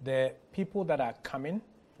 The people that are coming,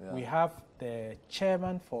 we have the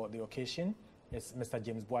chairman for the occasion, is Mr.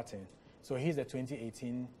 James Boateng. So he's the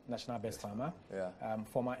 2018 National Best Farmer,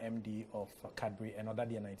 former MD of Cadbury, and other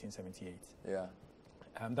day in 1978. Yeah.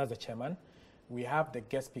 That's the chairman. We have the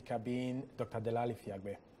guest speaker being Dr. Delali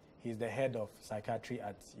Fiagbe. He's the head of psychiatry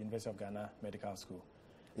at University of Ghana Medical School.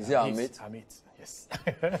 Is he our mate? Our mate, yes.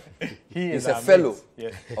 He's a fellow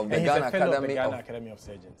of the Ghana Academy of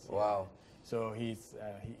Surgeons. Wow. So he's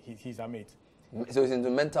our mate. So he's into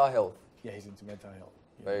mental health? Yeah, he's into mental health.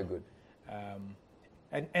 Very good.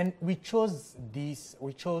 And we chose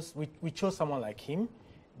someone like him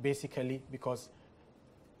basically because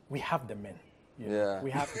we have the men. You know?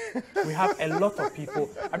 We have a lot of people.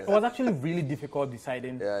 It was actually really difficult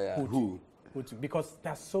deciding who to, because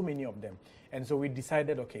there's so many of them. And so we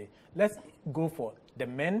decided, okay, let's go for the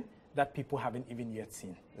men that people haven't even yet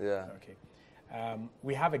seen. Yeah. Okay.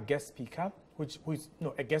 We have a guest speaker,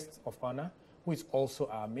 a guest of honor, who is also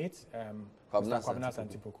our mate, Mr. Kwabena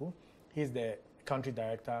Santipoku. He's the country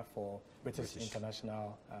director for British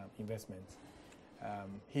International Investments.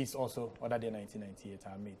 He's also other day 1998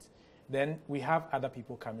 our mate. Then we have other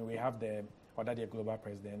people coming. We have the other day global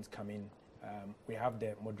presidents coming. We have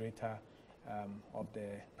the moderator of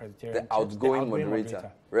the Presbyterian. The outgoing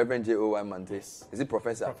moderator, Reverend J.O.Y. Mantes. Is he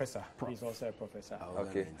professor? Professor. He's also a professor.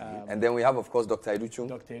 Okay. And then we have, of course, Dr. Educhum.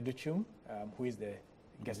 Dr. Educhum, who is the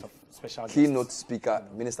guest of special keynote speaker,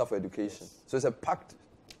 Minister for Education. Yes. So it's a packed.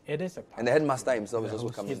 It is a packed. And the headmaster himself is also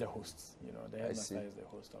coming. He's the host. You know, the headmaster is the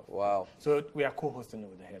host of. Wow. So we are co-hosting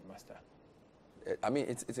with the headmaster. I mean,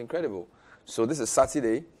 it's incredible. So this is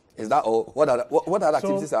Saturday. Is that all? What other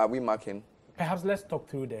activities are we marking? Perhaps let's talk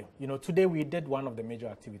through the, today we did one of the major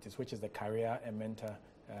activities, which is the Career and Mentor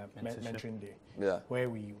Mentoring Day, where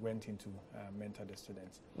we went into mentor the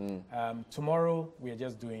students. Tomorrow, we are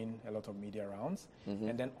just doing a lot of media rounds.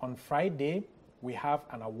 And then on Friday, we have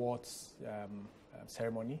an awards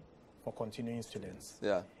ceremony for continuing students.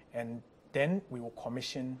 And then we will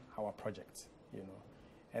commission our projects,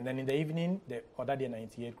 And then in the evening, the Odadie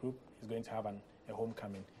 98 group is going to have a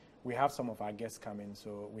homecoming. We have some of our guests coming.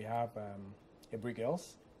 So we have Ebri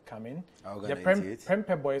Girls coming. The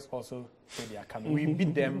Prempeh Boys also say they are coming. We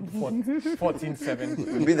beat them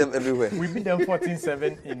 14-7. We beat them everywhere. We beat them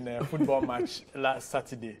 14-7 in a football match last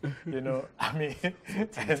Saturday. But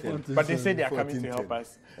they say they are coming to help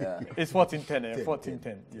us. It's 14-10,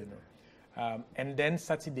 14-10, and then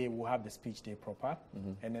Saturday we'll have the speech day proper,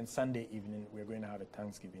 and then Sunday evening we're going to have a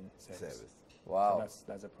Thanksgiving service. Wow. So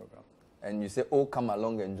that's a program. And you say, "Oh, come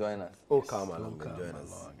along and join us." Oh, come along and join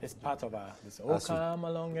us. It's part of our. Oh, come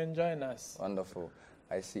along and join us. Wonderful.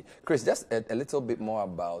 I see. Chris, just a little bit more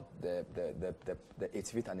about the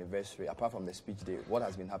 85th anniversary. Apart from the speech day, what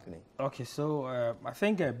has been happening? Okay, so I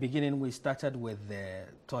think beginning we started with the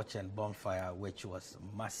torch and bonfire, which was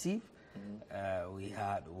massive. We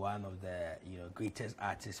had one of the greatest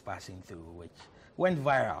artists passing through, which went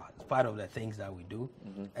viral. It's part of the things that we do.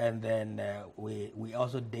 And then we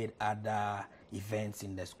also did other events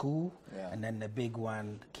in the school. And then the big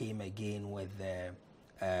one came again with the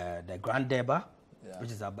Grand Deba,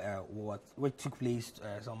 which is which took place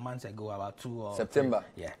some months ago, about 2 or September.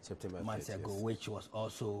 September months ago, which was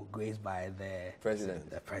also graced by the president.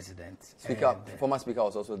 The president. Former speaker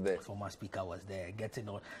was also there. Former speaker was there, getting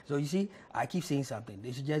on. So you see, I keep saying something.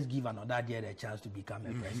 They should just give another year the chance to become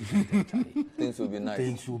a president. Things will be nice.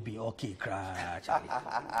 Things will be okay,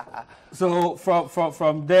 So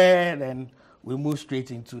from there, then we move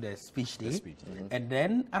straight into the speech day. And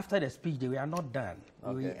then after the speech day, we are not done.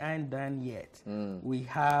 We aren't done yet. We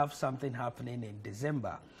have something happening in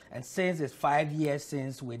December. And since it's 5 years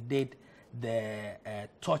since we did the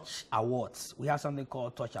Touch Awards, we have something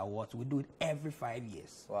called Touch Awards. We do it every 5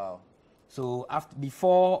 years. Wow. So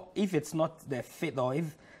before, if it's not the fit, or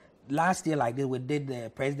if last year like this, we did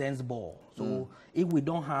the President's Ball. So if we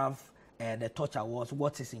don't have the Touch Awards,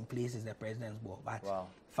 what is in place is the President's Ball. But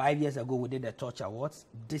 5 years ago, we did the Touch Awards.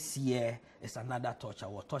 This year is another Touch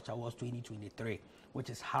Award, Touch Awards 2023, which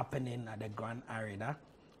is happening at the Grand Arena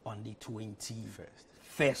on the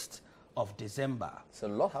 21st of December. It's a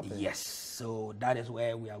lot happening. Yes, so that is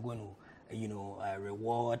where we are going to,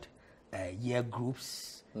 reward year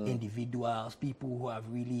groups, individuals, people who have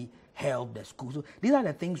really helped the school. So these are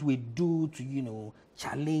the things we do to,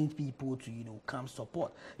 challenge people to, come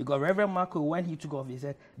support. Because Reverend Marco, when he took off, he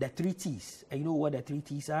said the 3 T's. And you know what the 3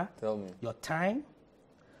 T's are? Tell me. Your time,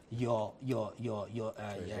 your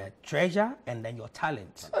treasure, and then your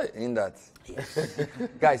talent. In that. Yes.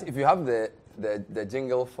 Guys, if you have the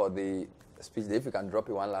jingle for the speech, if you can drop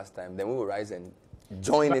it one last time, then we will rise and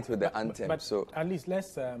join it with the anthem. But so at least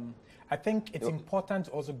let's. I think it's important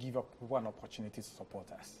to also give people an opportunity to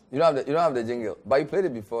support us. You don't have the jingle, but you played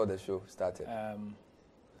it before the show started.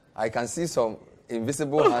 I can see some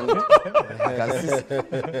invisible hand.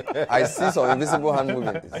 I see some invisible hand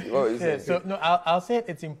moving. What were you saying? So no, I'll say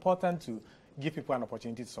it's important to give people an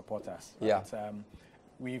opportunity to support us. Right? Yeah.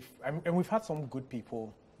 We've had some good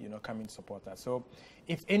people, come in to support us. So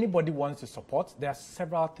if anybody wants to support, there are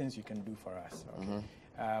several things you can do for us. Okay?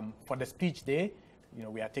 For the speech day,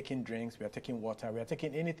 we are taking drinks, we are taking water, we are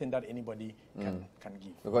taking anything that anybody can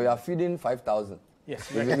give. Because you are feeding 5,000.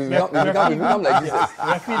 Yes. We become like Jesus.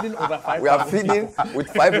 We are feeding over 5,000. We are feeding with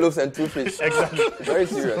 5 loaves and 2 fish. Exactly. Very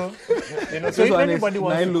serious. So if anybody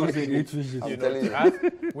wants 9 loaves and 8 fishes. I'm telling you.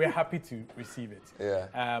 We're happy to receive it. Yeah.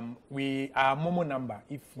 Our Momo number,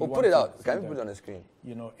 if you want put it out. Can you put it on the screen?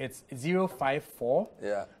 It's 054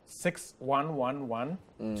 yeah. 6111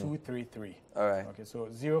 233. All right. Okay, so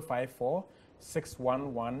 054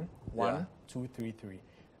 6111 233.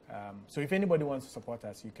 So if anybody wants to support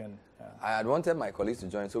us, you can. I had wanted my colleagues to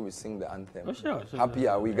join, so we sing the anthem. Oh, sure. Happy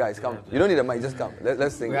are we, guys? Come. You don't need a mic, just come.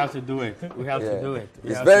 Let's sing. We have to do it. We have to do it.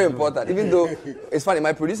 It's very important. Even though it's funny,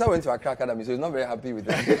 my producer went to Accra Academy, so he's not very happy with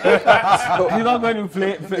it. So he's not going to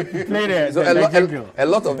play the jingle. A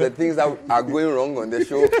lot of the things that are going wrong on the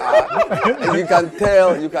show are, you can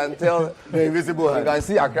tell the invisible hand. You can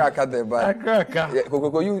see Accra Academy, but Accra.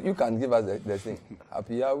 Koko, you can give us the thing.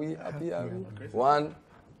 Happy are we? 1,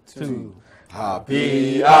 2.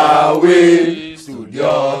 Happy are we,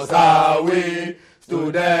 studious are we,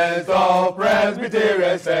 students of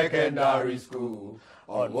Presbyterian Secondary School.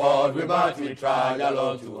 Onward we march, we trial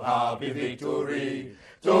on to happy victory.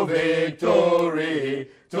 to victory,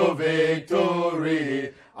 to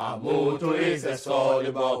victory. Our motto is a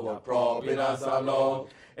solid but propping us along.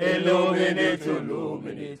 Illuminate,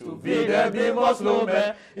 illuminate, to be the beam of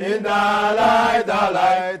lumen. In the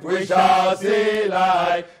light, we shall see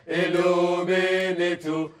light. Illuminate,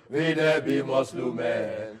 to be the beam of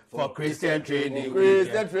lumen. For Christian training,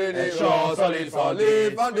 ensure solid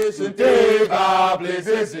foundation, take our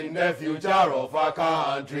places in the future of our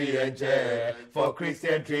country and chair. For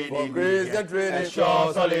Christian training,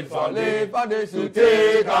 ensure solid foundation,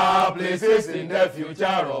 take our places in the future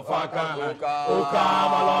of our country. Oh,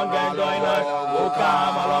 come along and join us. Oh,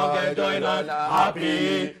 come along and join us.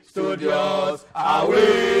 Happy studios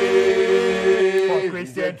away. For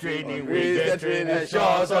Christian training,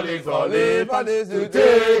 ensure solid foundation, to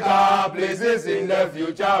take our places in the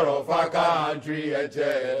future of our country and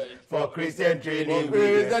church. For Christian training,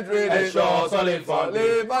 ensure solid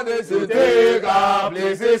foundation, to take our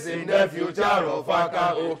places in the future of our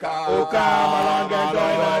country. Oh, come along and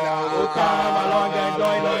join us. Oh, come along and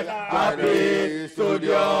join us. Happy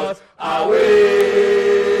studios away.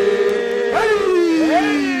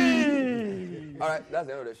 All right, that's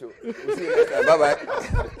the end of the show. We'll see you next time. Bye-bye.